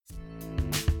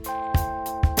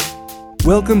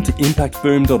Welcome to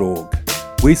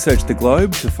impactboom.org. We search the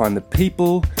globe to find the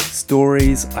people,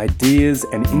 stories, ideas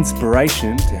and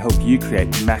inspiration to help you create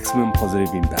maximum positive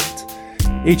impact.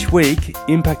 Each week,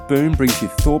 Impact Boom brings you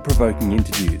thought-provoking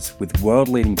interviews with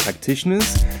world-leading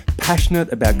practitioners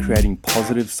passionate about creating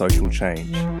positive social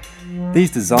change.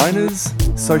 These designers,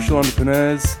 social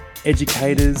entrepreneurs,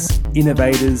 educators,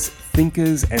 innovators,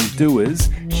 thinkers and doers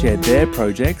share their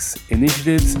projects,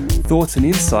 initiatives, thoughts and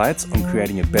insights on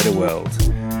creating a better world.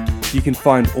 You can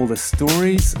find all the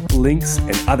stories, links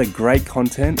and other great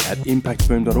content at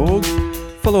impactboom.org.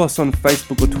 Follow us on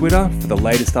Facebook or Twitter for the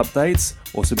latest updates,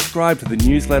 or subscribe to the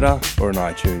newsletter or on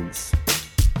iTunes.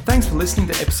 Thanks for listening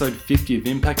to episode 50 of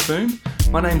Impact Boom.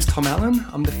 My name's Tom Allen,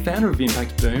 I'm the founder of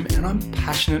Impact Boom and I'm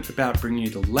passionate about bringing you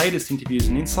the latest interviews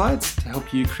and insights to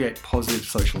help you create positive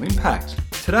social impact.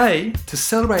 Today, to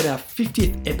celebrate our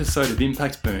 50th episode of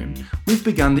Impact Boom, we've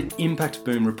begun the Impact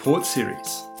Boom Report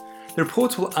series. The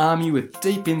reports will arm you with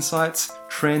deep insights,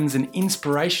 trends and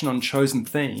inspiration on chosen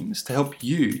themes to help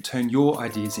you turn your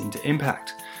ideas into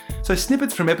impact. So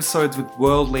snippets from episodes with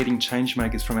world-leading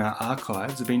changemakers from our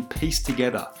archives have been pieced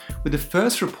together, with the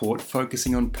first report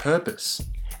focusing on purpose.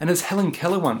 And as Helen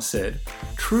Keller once said,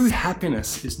 true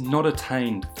happiness is not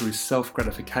attained through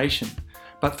self-gratification,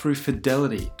 but through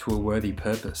fidelity to a worthy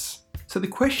purpose. So the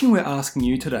question we're asking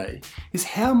you today is,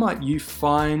 how might you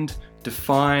find,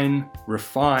 define,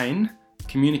 refine,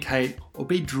 communicate, or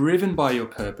be driven by your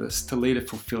purpose to lead a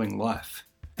fulfilling life?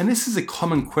 And this is a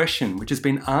common question which has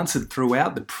been answered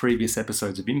throughout the previous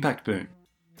episodes of Impact Boom.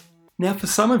 Now, for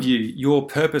some of you, your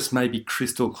purpose may be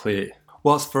crystal clear,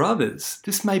 whilst for others,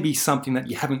 this may be something that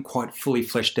you haven't quite fully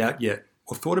fleshed out yet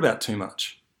or thought about too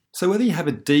much. So whether you have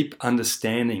a deep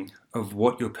understanding of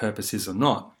what your purpose is or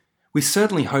not, we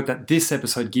certainly hope that this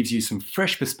episode gives you some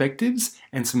fresh perspectives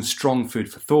and some strong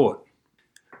food for thought.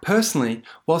 Personally,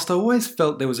 whilst I always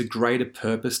felt there was a greater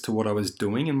purpose to what I was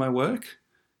doing in my work,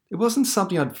 it wasn't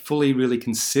something I'd fully really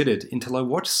considered until I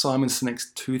watched Simon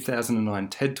Sinek's 2009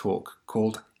 TED Talk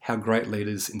called How Great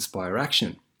Leaders Inspire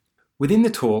Action. Within the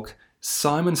talk,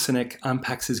 Simon Sinek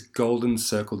unpacks his golden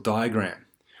circle diagram,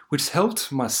 which has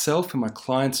helped myself and my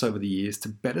clients over the years to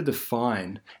better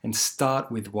define and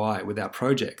start with why with our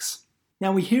projects.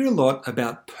 Now, we hear a lot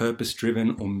about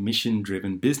purpose-driven or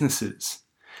mission-driven businesses.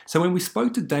 So when we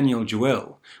spoke to Danielle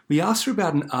Jewell, we asked her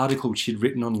about an article she'd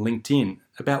written on LinkedIn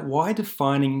about why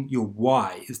defining your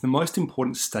why is the most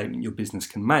important statement your business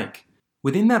can make.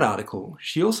 Within that article,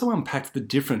 she also unpacked the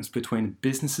difference between a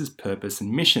business's purpose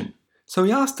and mission. So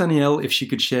we asked Danielle if she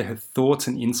could share her thoughts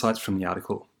and insights from the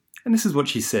article. And this is what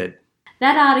she said.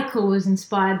 That article was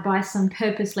inspired by some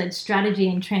purpose-led strategy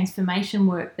and transformation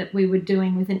work that we were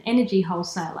doing with an energy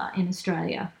wholesaler in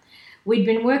Australia. We'd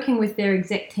been working with their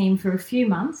exec team for a few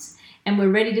months and were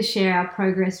ready to share our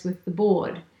progress with the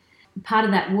board. Part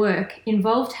of that work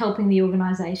involved helping the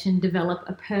organisation develop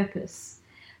a purpose.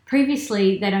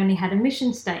 Previously, they'd only had a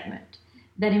mission statement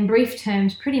that in brief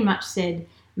terms pretty much said,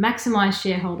 maximise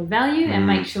shareholder value and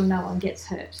make sure no one gets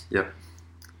hurt. Yep.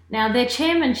 Now, their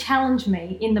chairman challenged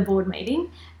me in the board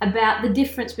meeting about the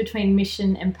difference between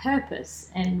mission and purpose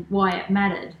and why it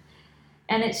mattered.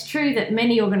 And it's true that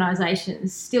many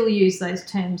organisations still use those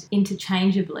terms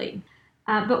interchangeably.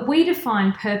 But we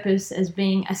define purpose as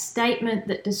being a statement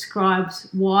that describes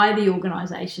why the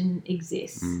organisation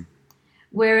exists.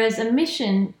 Whereas a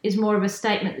mission is more of a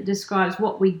statement that describes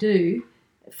what we do,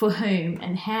 for whom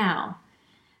and how.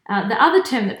 The other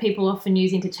term that people often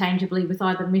use interchangeably with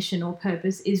either mission or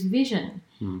purpose is vision.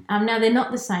 Now, they're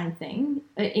not the same thing.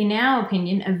 In our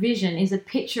opinion, a vision is a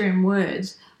picture in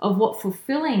words of what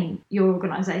fulfilling your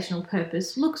organisational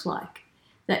purpose looks like,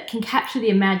 that can capture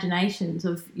the imaginations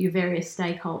of your various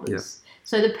stakeholders. Yep.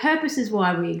 So the purpose is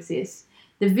why we exist.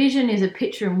 The vision is a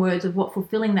picture in words of what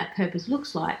fulfilling that purpose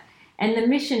looks like. And the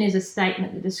mission is a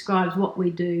statement that describes what we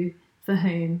do, for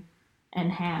whom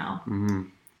and how.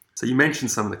 So you mentioned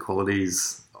some of the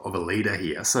qualities of a leader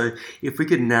here. So if we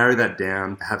could narrow that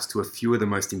down perhaps to a few of the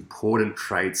most important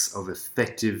traits of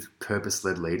effective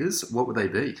purpose-led leaders, what would they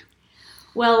be?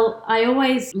 Well, I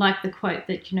always like the quote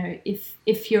that,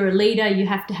 if you're a leader, you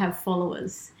have to have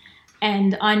followers.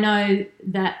 And I know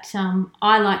that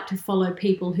I like to follow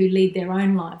people who lead their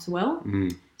own lives well.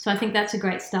 So I think that's a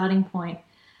great starting point.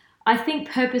 I think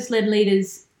purpose-led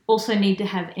leaders also need to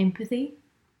have empathy.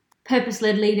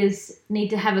 Purpose-led leaders need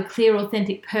to have a clear,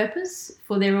 authentic purpose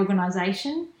for their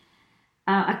organisation,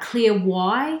 a clear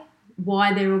why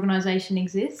their organisation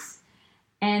exists,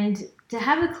 and to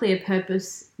have a clear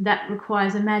purpose that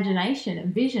requires imagination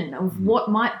and vision of what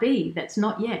might be that's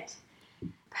not yet.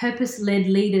 Purpose-led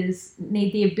leaders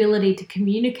need the ability to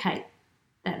communicate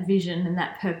that vision and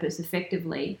that purpose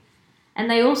effectively. And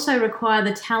they also require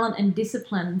the talent and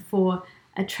discipline for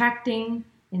attracting,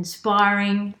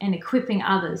 inspiring, and equipping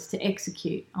others to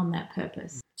execute on that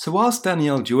purpose. So whilst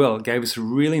Danielle Jewell gave us a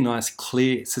really nice,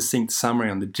 clear, succinct summary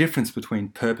on the difference between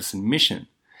purpose and mission,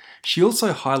 she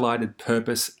also highlighted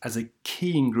purpose as a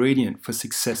key ingredient for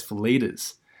successful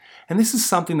leaders. And this is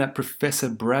something that Professor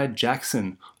Brad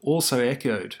Jackson also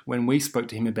echoed when we spoke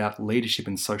to him about leadership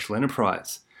and social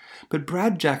enterprise. But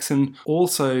Brad Jackson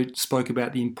also spoke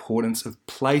about the importance of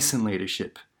place in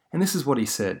leadership. And this is what he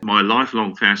said. My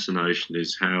lifelong fascination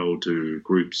is how do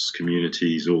groups,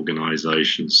 communities,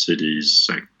 organisations, cities,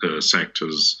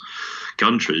 sectors,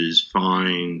 countries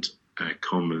find a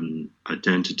common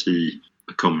identity,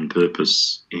 a common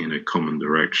purpose, and a common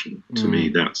direction. To me,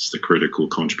 that's the critical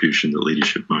contribution that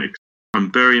leadership makes. I'm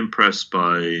very impressed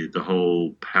by the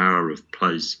whole power of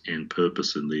place and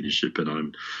purpose in leadership, and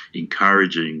I'm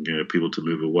encouraging people to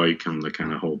move away from the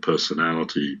kind of whole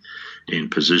personality and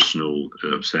positional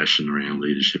obsession around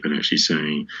leadership, and actually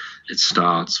saying it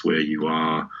starts where you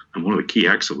are. And one of the key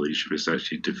acts of leadership is to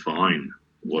actually define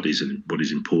what is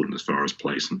important as far as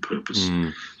place and purpose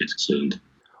is concerned.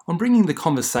 On bringing the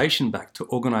conversation back to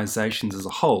organisations as a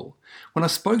whole, when I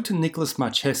spoke to Nicholas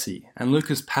Marchesi and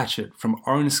Lucas Patchett from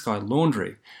Orange Sky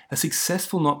Laundry, a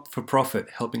successful not-for-profit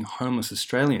helping homeless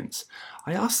Australians,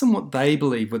 I asked them what they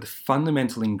believe were the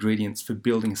fundamental ingredients for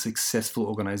building a successful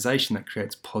organisation that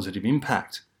creates positive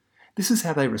impact. This is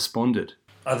how they responded.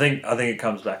 I think it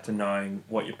comes back to knowing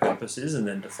what your purpose is and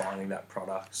then defining that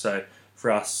product. So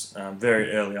for us,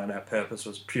 very early on, our purpose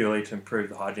was purely to improve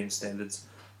the hygiene standards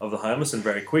of the homeless, and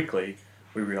very quickly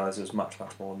we realised it was much,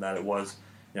 much more than that. It was,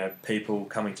 people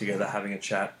coming together, having a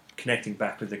chat, connecting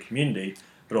back with the community,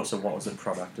 but also what was the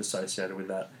product associated with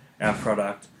that. Our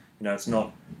product, it's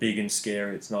not big and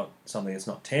scary, it's not something that's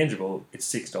not tangible, it's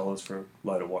 $6 for a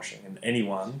load of washing, and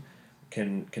anyone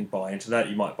can buy into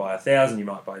that. You might buy 1,000, you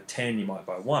might buy 10, you might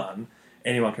buy 1.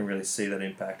 Anyone can really see that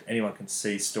impact. Anyone can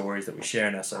see stories that we share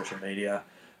in our social media.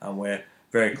 We're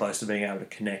very close to being able to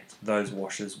connect those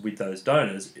washers with those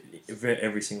donors.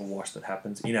 Every single wash that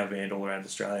happens in our van all around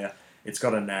Australia, it's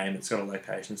got a name, it's got a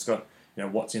location, it's got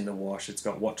what's in the wash, it's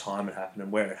got what time it happened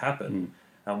and where it happened.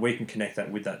 We can connect that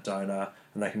with that donor,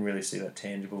 and they can really see that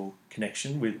tangible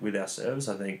connection with our service.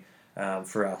 I think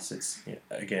for us, it's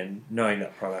again knowing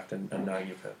that product and knowing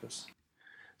your purpose.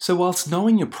 So whilst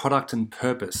knowing your product and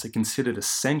purpose are considered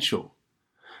essential,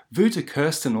 Wouter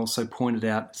Kirsten also pointed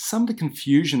out some of the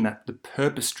confusion that the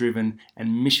purpose-driven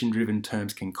and mission-driven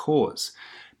terms can cause,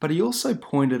 but he also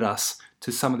pointed us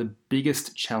to some of the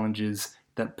biggest challenges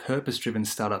that purpose-driven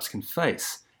startups can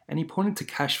face, and he pointed to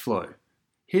cash flow.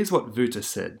 Here's what Wouter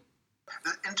said.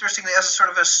 Interestingly, as a sort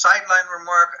of a sideline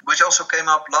remark, which also came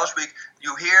up last week,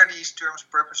 you hear these terms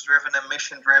purpose-driven and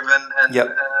mission-driven,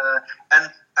 and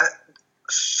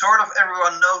sort of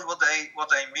everyone knows what they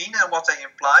mean and what they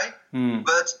imply,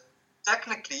 but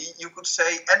technically you could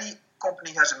say any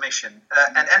company has a mission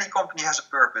and any company has a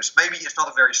purpose. Maybe it's not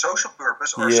a very social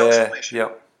purpose or a social mission.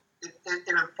 It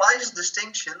implies a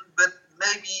distinction, but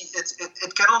maybe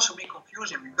it can also be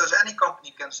confusing because any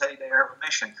company can say they have a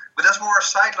mission. But that's more a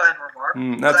sideline remark.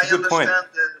 That's a good point. I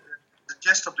understand the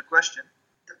gist of the question.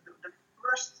 The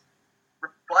first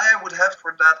reply I would have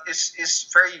for that is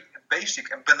very basic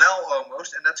and banal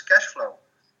almost, and that's cash flow.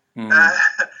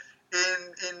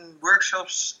 In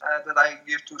workshops that I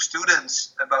give to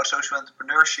students about social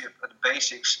entrepreneurship at the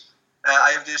basics,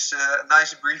 I have this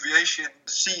nice abbreviation,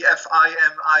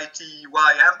 CFIMITYM,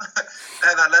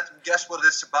 and I let them guess what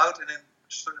it's about, and in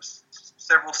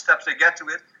several steps they get to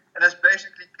it. And that's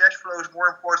basically cash flow is more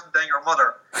important than your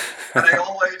mother. And I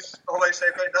always say,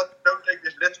 okay, don't take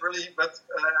this literally, but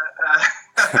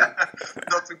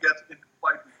not to get in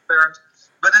fight with parents.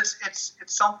 But it's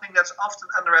something that's often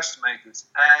underestimated,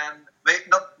 and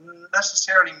not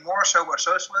necessarily more so by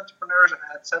social entrepreneurs and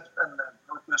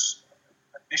purpose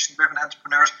mission-driven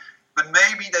entrepreneurs, but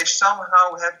maybe they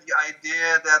somehow have the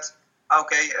idea that I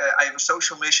have a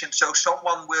social mission, so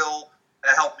someone will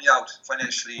help me out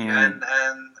financially, and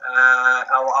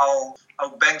our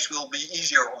banks will be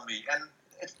easier on me, and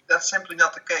that's simply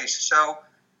not the case. So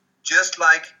just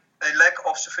like a lack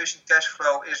of sufficient cash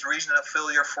flow is a reason of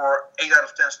failure for 8 out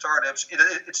of 10 startups,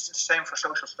 it's the same for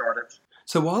social startups.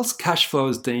 So whilst cash flow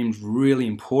is deemed really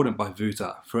important by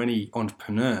Wouter for any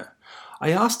entrepreneur,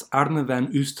 I asked Arne van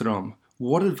Oostrom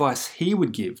what advice he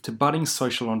would give to budding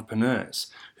social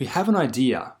entrepreneurs who have an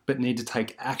idea but need to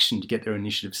take action to get their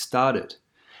initiative started.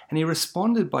 And he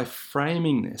responded by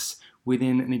framing this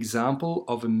within an example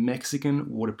of a Mexican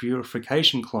water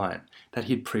purification client that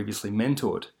he'd previously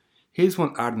mentored. Here's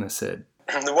what Arne said.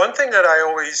 The one thing that I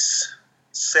always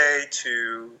say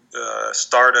to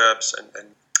startups and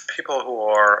people who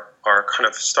are kind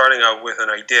of starting out with an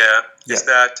idea is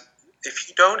that if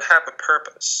you don't have a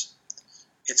purpose,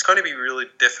 it's going to be really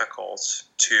difficult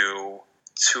to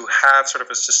have sort of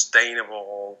a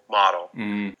sustainable model.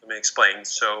 Let me explain.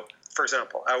 So, for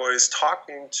example, I was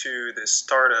talking to this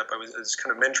startup. I was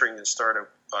kind of mentoring this startup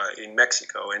in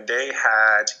Mexico, and they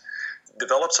had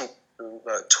developed some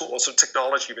tools, some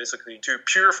technology, basically to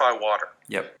purify water.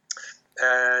 Yep.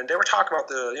 And they were talking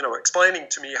about explaining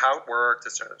to me how it worked,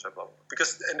 etc.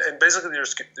 Because and basically, it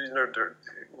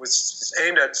was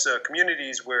aimed at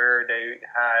communities where they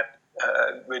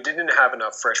didn't have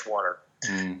enough fresh water,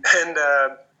 and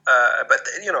but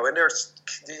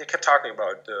they kept talking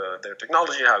about their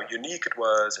technology, how unique it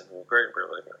was, and great,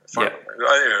 really fun.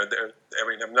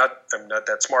 I'm not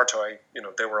that smart, so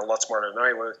they were a lot smarter than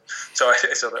I was. So I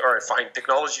said, all right, fine,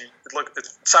 technology. It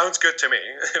sounds good to me.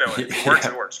 It works.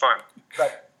 It works fine.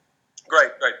 But,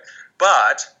 great.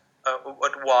 But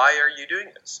why are you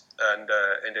doing this? And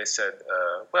they said,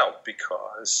 well,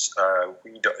 because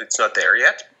it's not there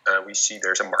yet. We see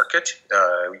there's a market.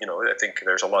 I think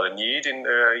there's a lot of need in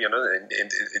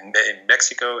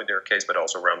Mexico in their case, but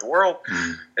also around the world.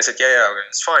 I said, yeah,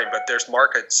 it's fine, but there's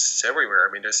markets everywhere.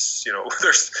 I mean, there's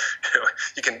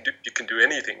you can do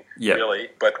anything really,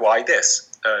 but why this?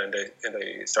 And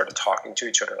they started talking to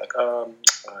each other like,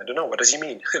 I don't know, what does he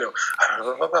mean? I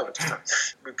don't know.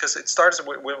 Because it starts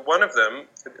with one of them.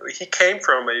 He came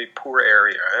from a poor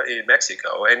area in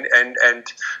Mexico, and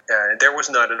there was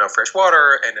not enough fresh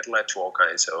water, and it led to all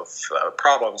kinds of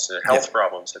problems, health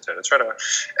problems, etc.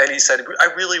 And he said, I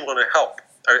really want to help.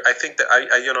 I think that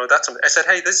I said,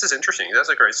 hey, this is interesting. That's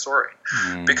a great story,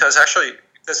 because actually.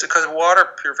 Because water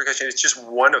purification is just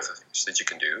one of the things that you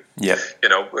can do. Yeah.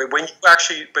 When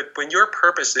your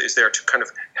purpose is there to kind of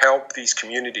help these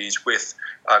communities with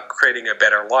creating a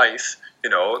better life,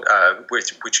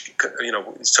 which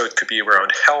so it could be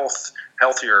around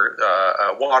healthier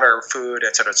water, food,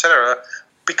 et cetera,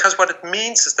 because what it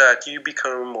means is that you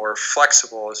become more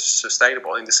flexible,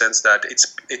 sustainable, in the sense that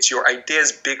it's your idea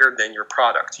is bigger than your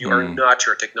product. You are not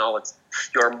your technology.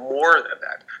 You are more than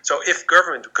that. So if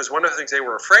government, because one of the things they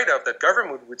were afraid of, that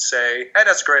government would say, hey,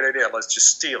 that's a great idea, let's just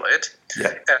steal it,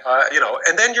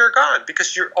 and then you're gone,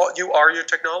 because you are your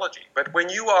technology. But when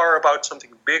you are about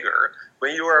something bigger,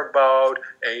 when you are about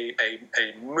a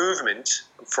movement,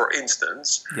 for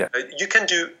instance, you can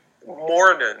do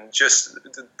more than just,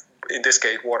 in this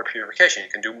case, water purification. You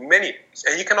can do many things.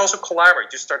 And you can also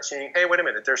collaborate. You start saying, hey, wait a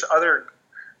minute, there's other...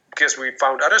 Because we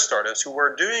found other startups who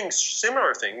were doing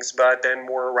similar things, but then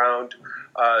more around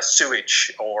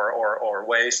sewage or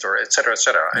waste or et cetera, et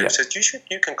cetera. And I said, you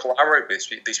can collaborate with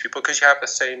these people because you have the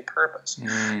same purpose.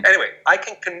 Anyway, I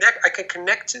can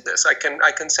connect to this. I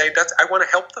can say that I want to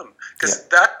help them, because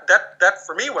that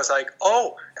for me was like,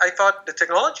 oh, I thought the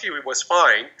technology was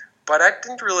fine, but I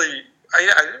didn't really.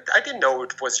 I didn't know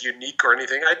it was unique or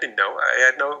anything. I didn't know. I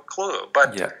had no clue.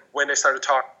 But when they started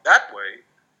talking that way,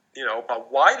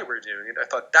 about why they were doing it, I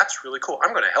thought, that's really cool.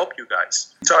 I'm going to help you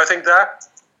guys. So I think that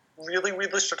really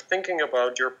start thinking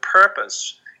about your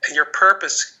purpose, and your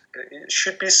purpose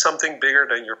should be something bigger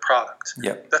than your product.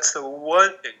 That's the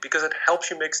one thing, because it helps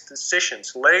you make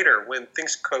decisions later when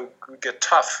things could get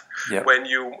tough, when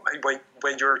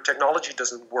your technology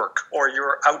doesn't work or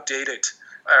you're outdated.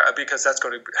 Because that's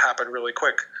going to happen really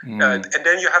quick. And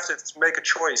then you have to make a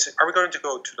choice. Are we going to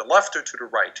go to the left or to the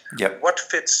right? What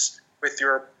fits with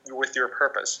your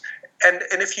purpose? And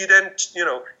if you then,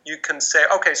 you can say,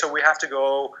 okay, so we have to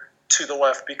go to the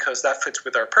left because that fits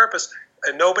with our purpose.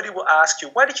 And nobody will ask you,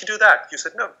 why did you do that? You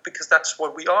said, no, because that's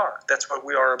what we are. That's what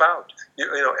we are about.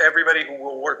 Everybody who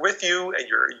will work with you and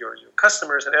your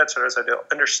customers and et cetera, they'll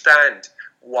understand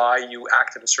why you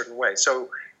act in a certain way. So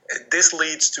this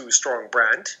leads to a strong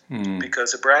brand,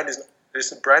 because a brand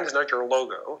is not your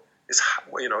logo.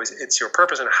 It's your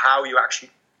purpose and how you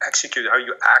actually execute, how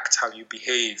you act, how you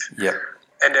behave.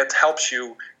 And that helps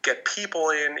you get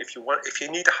people in. If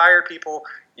you need to hire people,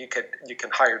 you can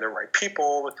hire the right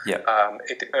people.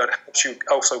 It helps you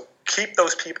also keep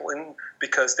those people in,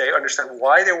 because they understand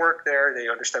why they work there. They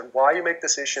understand why you make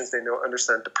decisions. They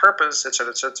understand the purpose, et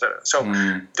cetera, et cetera. So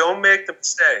don't make the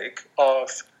mistake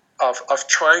of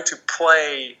trying to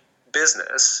play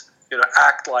business,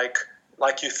 act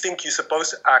like you think you're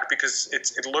supposed to act, because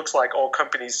it looks like all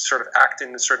companies sort of act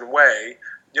in a certain way.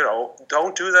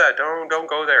 Don't do that. Don't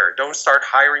go there. Don't start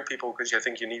hiring people because you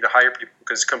think you need to hire people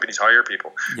because companies hire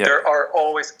people. There are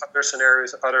always other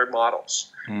scenarios, other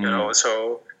models.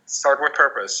 So start with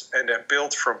purpose and then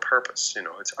build from purpose.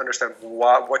 It's understand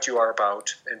what you are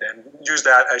about, and then use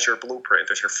that as your blueprint,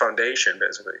 as your foundation,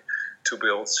 basically, to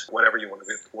build whatever you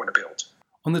want to build.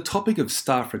 On the topic of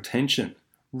staff retention,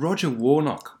 Roger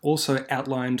Warnock also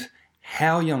outlined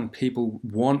how young people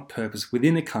want purpose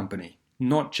within a company,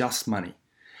 not just money.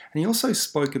 And he also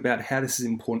spoke about how this is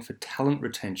important for talent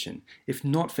retention, if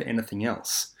not for anything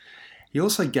else. He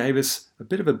also gave us a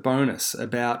bit of a bonus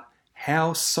about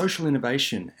how social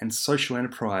innovation and social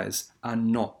enterprise are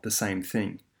not the same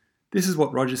thing. This is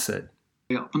what Roger said.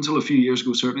 Up until a few years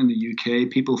ago, certainly in the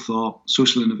UK, people thought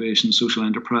social innovation, social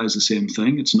enterprise, the same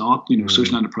thing. It's not.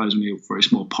 Social enterprise is only a very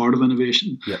small part of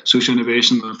innovation. Yeah. Social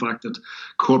innovation, the fact that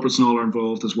corporates and all are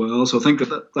involved as well. So I think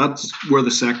that's where the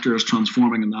sector is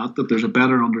transforming in that there's a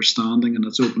better understanding and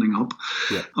it's opening up.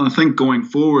 Yeah. And I think going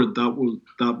forward, that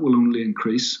will only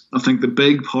increase. I think the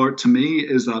big part to me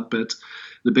is that bit.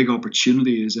 The big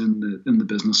opportunity is in the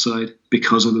business side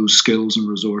because of those skills and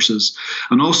resources,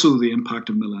 and also the impact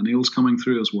of millennials coming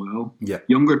through as well. Yeah.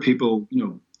 Younger people,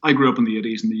 I grew up in the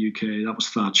 80s in the UK. That was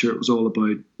Thatcher. It was all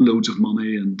about loads of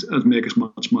money and make as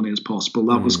much money as possible.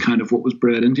 That was kind of what was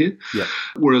bred into you. Yeah.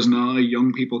 Whereas now,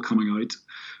 young people coming out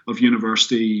of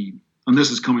university, and this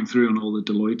is coming through on all the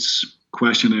Deloitte's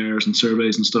questionnaires and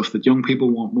surveys and stuff, that young people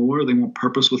want more. They want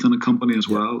purpose within a company as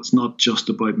well. It's not just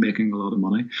about making a lot of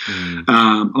money.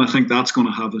 And I think that's going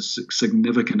to have a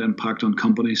significant impact on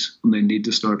companies, and they need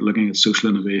to start looking at social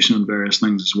innovation and various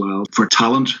things as well for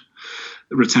talent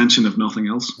retention, if nothing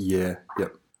else. Yeah.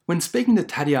 Yep. When speaking to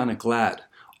Tatiana Glad,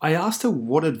 I asked her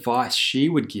what advice she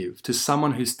would give to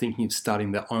someone who's thinking of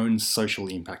starting their own social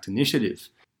impact initiative.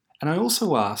 And I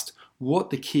also asked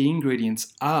what the key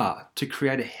ingredients are to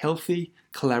create a healthy,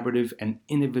 collaborative and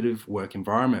innovative work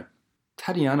environment.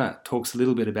 Tatiana talks a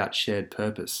little bit about shared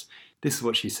purpose. This is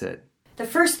what she said. The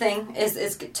first thing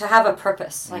is to have a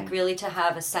purpose, like really to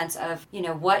have a sense of,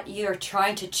 what you're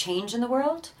trying to change in the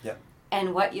world. Yep.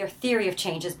 And what your theory of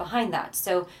change is behind that.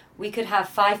 So we could have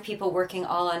 5 people working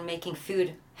all on making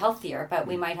food healthier, but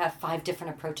we might have 5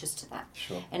 different approaches to that.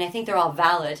 Sure. And I think they're all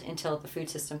valid until the food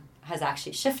system has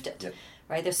actually shifted. Yep.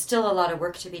 Right? There's still a lot of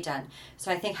work to be done.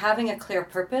 So I think having a clear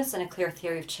purpose and a clear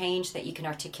theory of change that you can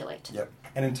articulate. Yep.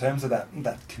 And in terms of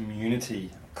that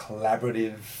community,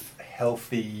 collaborative,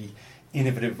 healthy,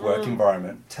 innovative work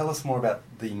environment, tell us more about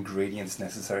the ingredients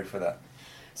necessary for that.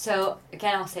 So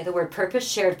again, I'll say the word purpose,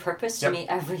 shared purpose. To me,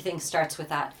 everything starts with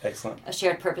that. Excellent. A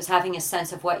shared purpose, having a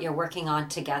sense of what you're working on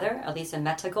together, at least a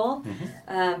meta goal.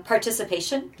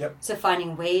 Participation. Yep. So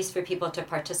finding ways for people to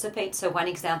participate. So one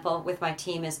example with my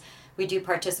team is we do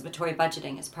participatory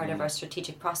budgeting as part of our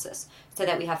strategic process, so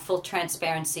that we have full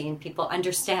transparency and people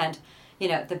understand,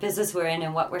 the business we're in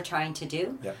and what we're trying to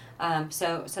do. Yep.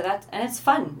 So that, and it's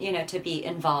fun, to be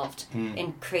involved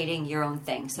in creating your own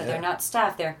thing. So they're not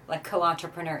staff, they're like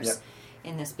co-entrepreneurs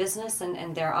in this business,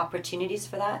 and there are opportunities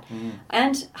for that.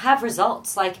 And have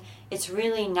results. Like, it's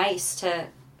really nice to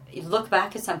look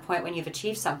back at some point when you've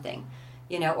achieved something,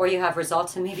 or you have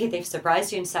results and maybe they've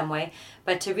surprised you in some way,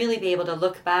 but to really be able to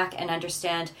look back and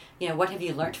understand, what have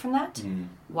you learned from that?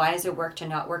 Why has it worked or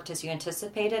not worked as you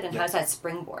anticipated? And how's that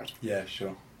springboard? Yeah,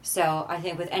 sure. So I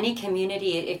think with any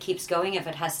community, it keeps going if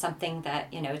it has something that,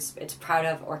 it's proud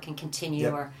of or can continue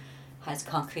or has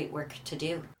concrete work to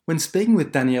do. When speaking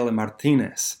with Daniela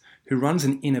Martinez, who runs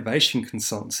an innovation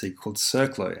consultancy called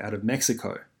Circlo out of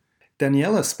Mexico,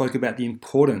 Daniela spoke about the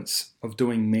importance of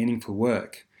doing meaningful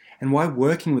work and why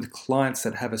working with clients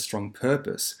that have a strong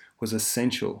purpose was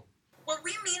essential. What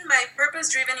we mean by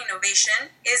purpose-driven innovation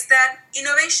is that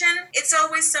innovation, it's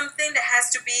always something that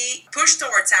has to be pushed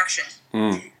towards action.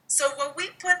 So what we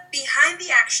put behind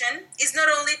the action is not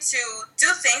only to do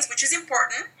things, which is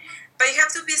important, but you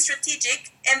have to be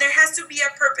strategic and there has to be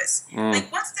a purpose.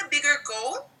 Like, what's the bigger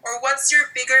goal, or what's your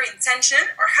bigger intention,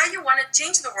 or how you want to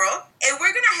change the world? And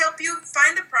we're going to help you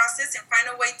find the process and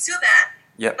find a way to that.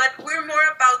 Yep. But we're more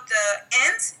about the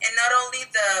end and not only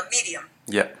the medium.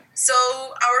 Yep. So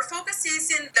our focus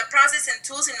is in the process and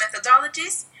tools and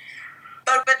methodologies,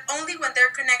 but only when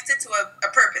they're connected to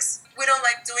a purpose. We don't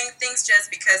like doing things just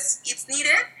because it's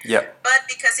needed, but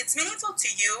because it's meaningful to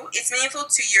you, it's meaningful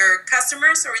to your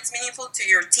customers, or it's meaningful to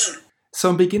your team. So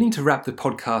I'm beginning to wrap the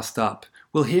podcast up.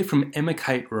 We'll hear from Emma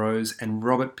Kate Rose and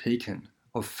Robert Pekin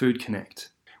of Food Connect.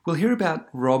 We'll hear about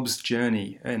Rob's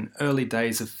journey and early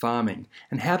days of farming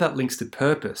and how that links to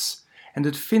purpose. And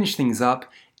to finish things up,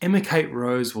 Emma Kate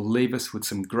Rose will leave us with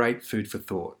some great food for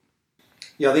thought.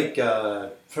 Yeah, I think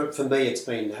for me it's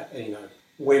been,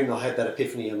 when I had that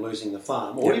epiphany in losing the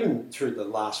farm, or even through the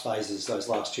last phases, those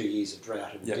last 2 years of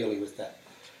drought and dealing with that.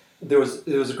 there was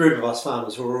a group of us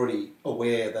farmers who were already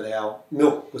aware that our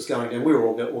milk was going down. We were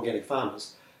all organic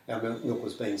farmers. Our milk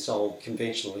was being sold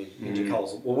conventionally into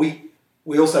Coles. Well,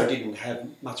 we also didn't have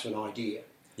much of an idea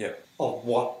of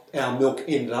what our milk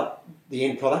ended up, the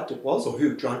end product it was, or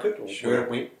who drank it, or where it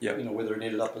went, whether it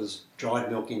ended up as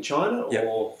dried milk in China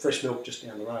or fresh milk just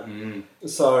down the road.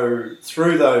 So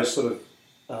through those sort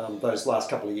of those last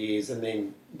couple of years, and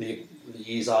then the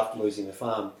years after losing the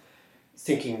farm,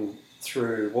 thinking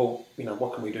through, well,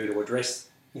 what can we do to address,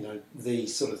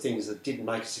 these sort of things that didn't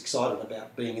make us excited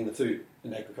about being in the food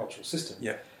and agricultural system.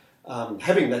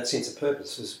 Having that sense of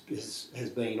purpose has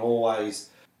been always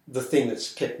the thing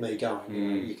that's kept me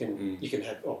going. You can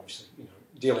have, obviously,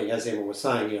 dealing, as Emma was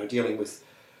saying, dealing with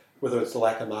whether it's the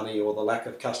lack of money or the lack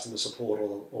of customer support,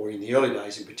 or in the early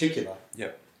days in particular,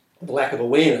 the lack of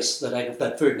awareness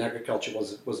that food and agriculture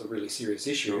was a really serious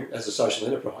issue as a social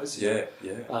enterprise.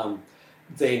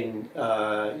 Then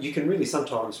you can really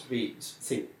sometimes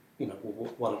think,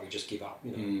 well, why don't we just give up?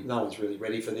 No one's really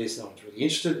ready for this. No one's really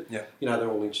interested. They're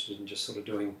all interested in just sort of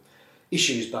doing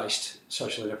issues-based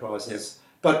social enterprises.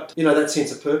 But that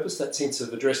sense of purpose, that sense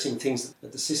of addressing things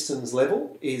at the systems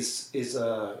level is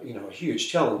a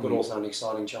huge challenge, but also an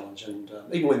exciting challenge. And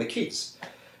even when the kids,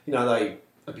 they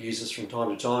abuse us from time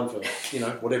to time for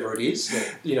whatever it is,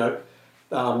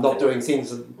 not doing things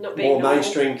that more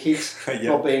mainstream kids,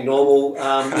 not being normal.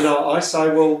 I say,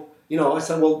 well,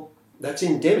 that's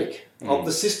endemic of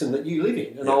the system that you live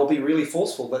in, and I'll be really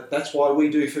forceful that's why we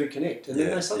do Food Connect. And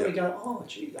then they suddenly go, oh,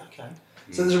 gee, okay.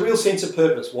 So there's a real sense of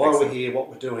purpose, why we're here, what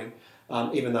we're doing,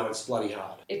 even though it's bloody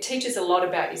hard. It teaches a lot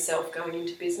about yourself going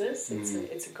into business.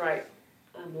 It's a great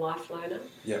life learner.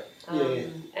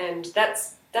 And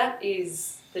that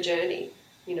is the journey,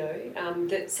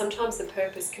 that sometimes the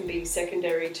purpose can be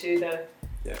secondary to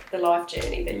the life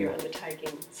journey that you're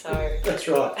undertaking. So that's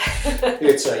right.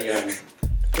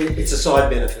 It's a side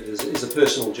benefit, is a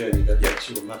personal journey that makes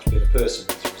you a much better person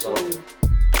as a result of it.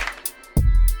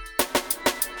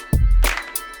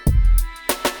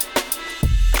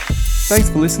 Thanks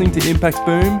for listening to Impact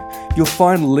Boom. You'll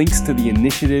find links to the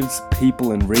initiatives,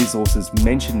 people and resources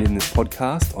mentioned in this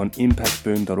podcast on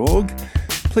impactboom.org.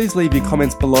 Please leave your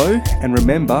comments below, and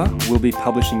remember, we'll be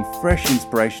publishing fresh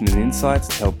inspiration and insights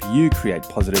to help you create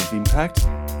positive impact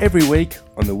every week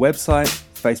on the website,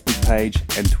 Facebook page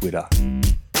and Twitter.